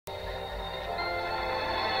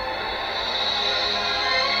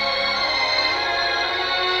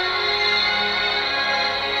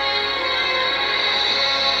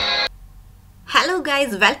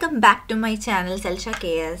guys, welcome back to my channel Selsha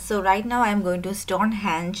KS. So right now I'm going to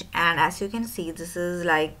Stonehenge, and as you can see this is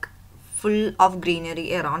like full of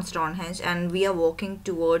greenery around Stonehenge and we are walking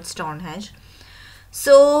towards Stonehenge.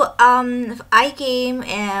 So I came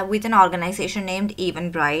with an organization named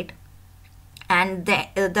Eventbrite, and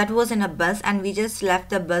that was in a bus, and we just left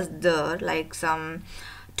the bus there like some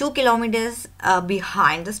 2 kilometers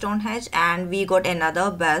behind the Stonehenge, and we got another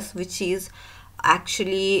bus which is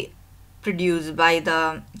actually produced by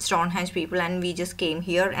the Stonehenge people, and we just came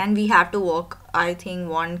here and we have to walk I think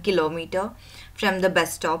 1 kilometer from the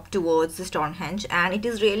bus stop towards the Stonehenge, and it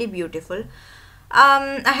is really beautiful.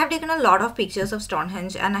 I have taken a lot of pictures of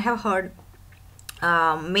Stonehenge, and I have heard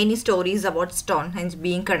many stories about Stonehenge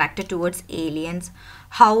being connected towards aliens,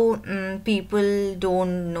 how people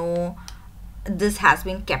don't know this has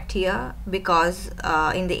been kept here because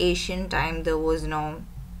in the ancient time there was no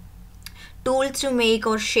tools to make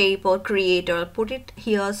or shape or create or put it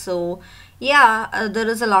here. So yeah, there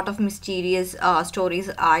is a lot of mysterious stories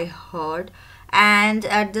I heard, and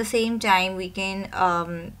at the same time we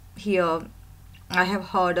can hear I have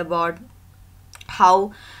heard about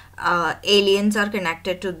how aliens are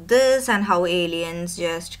connected to this, and how aliens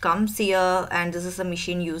just comes here, and this is a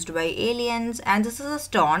machine used by aliens, and this is a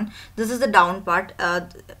stone. This is the down part.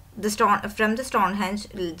 The stone from the Stonehenge,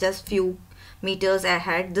 just few meters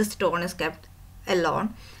ahead, this stone is kept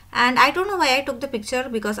alone. And I don't know why I took the picture,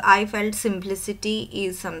 because I felt simplicity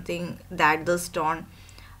is something that the stone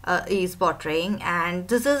is portraying. And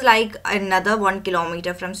this is like another 1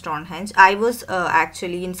 kilometer from Stonehenge. I was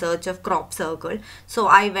actually in search of crop circle, so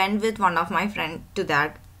I went with one of my friend to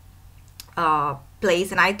that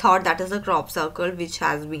place, and I thought that is a crop circle which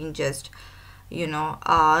has been just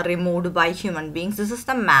removed by human beings. This is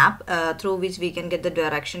the map through which we can get the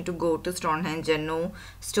direction to go to Stonehenge and know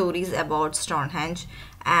stories about Stonehenge,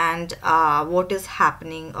 and what is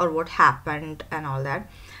happening or what happened and all that.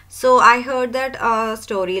 So I heard that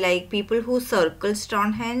story, like people who circle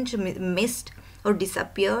Stonehenge missed or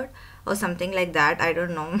disappeared or something like that. I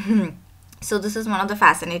don't know. So this is one of the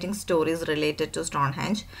fascinating stories related to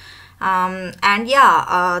Stonehenge. And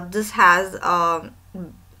yeah, this has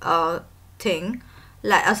a thing,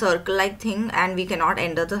 like a circle like thing, and we cannot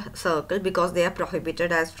enter the circle because they are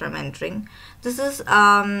prohibited as from entering. This is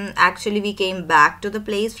actually we came back to the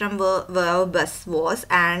place from where our bus was,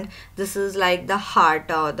 and this is like the heart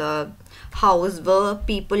or the house where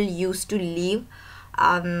people used to live.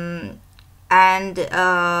 And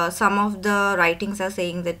some of the writings are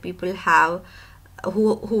saying that people have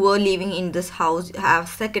who were living in this house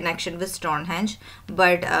have a connection with Stonehenge,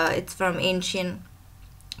 but it's from ancient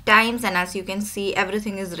times, and as you can see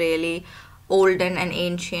everything is really olden and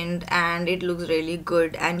ancient, and it looks really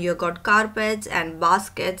good. And you got carpets and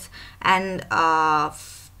baskets and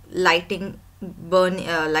lighting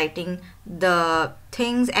the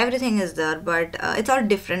things, everything is there, but it's all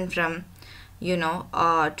different from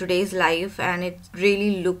today's life, and it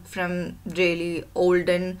really look from really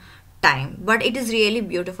olden time, but it is really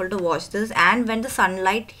beautiful to watch this. And when the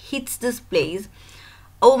sunlight hits this place,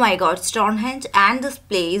 oh my god, Stonehenge and this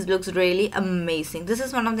place looks really amazing. This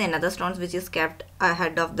is one of the another stones which is kept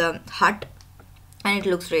ahead of the hut, and it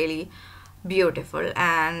looks really beautiful.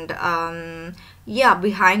 And yeah,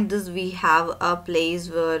 behind this we have a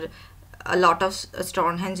place where a lot of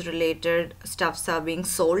Stonehenge related stuffs are being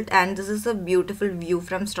sold, and this is a beautiful view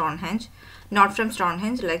from Stonehenge, not from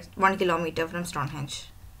Stonehenge, like 1 kilometer from Stonehenge.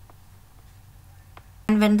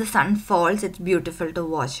 And when the sun falls, it's beautiful to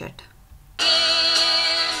watch it.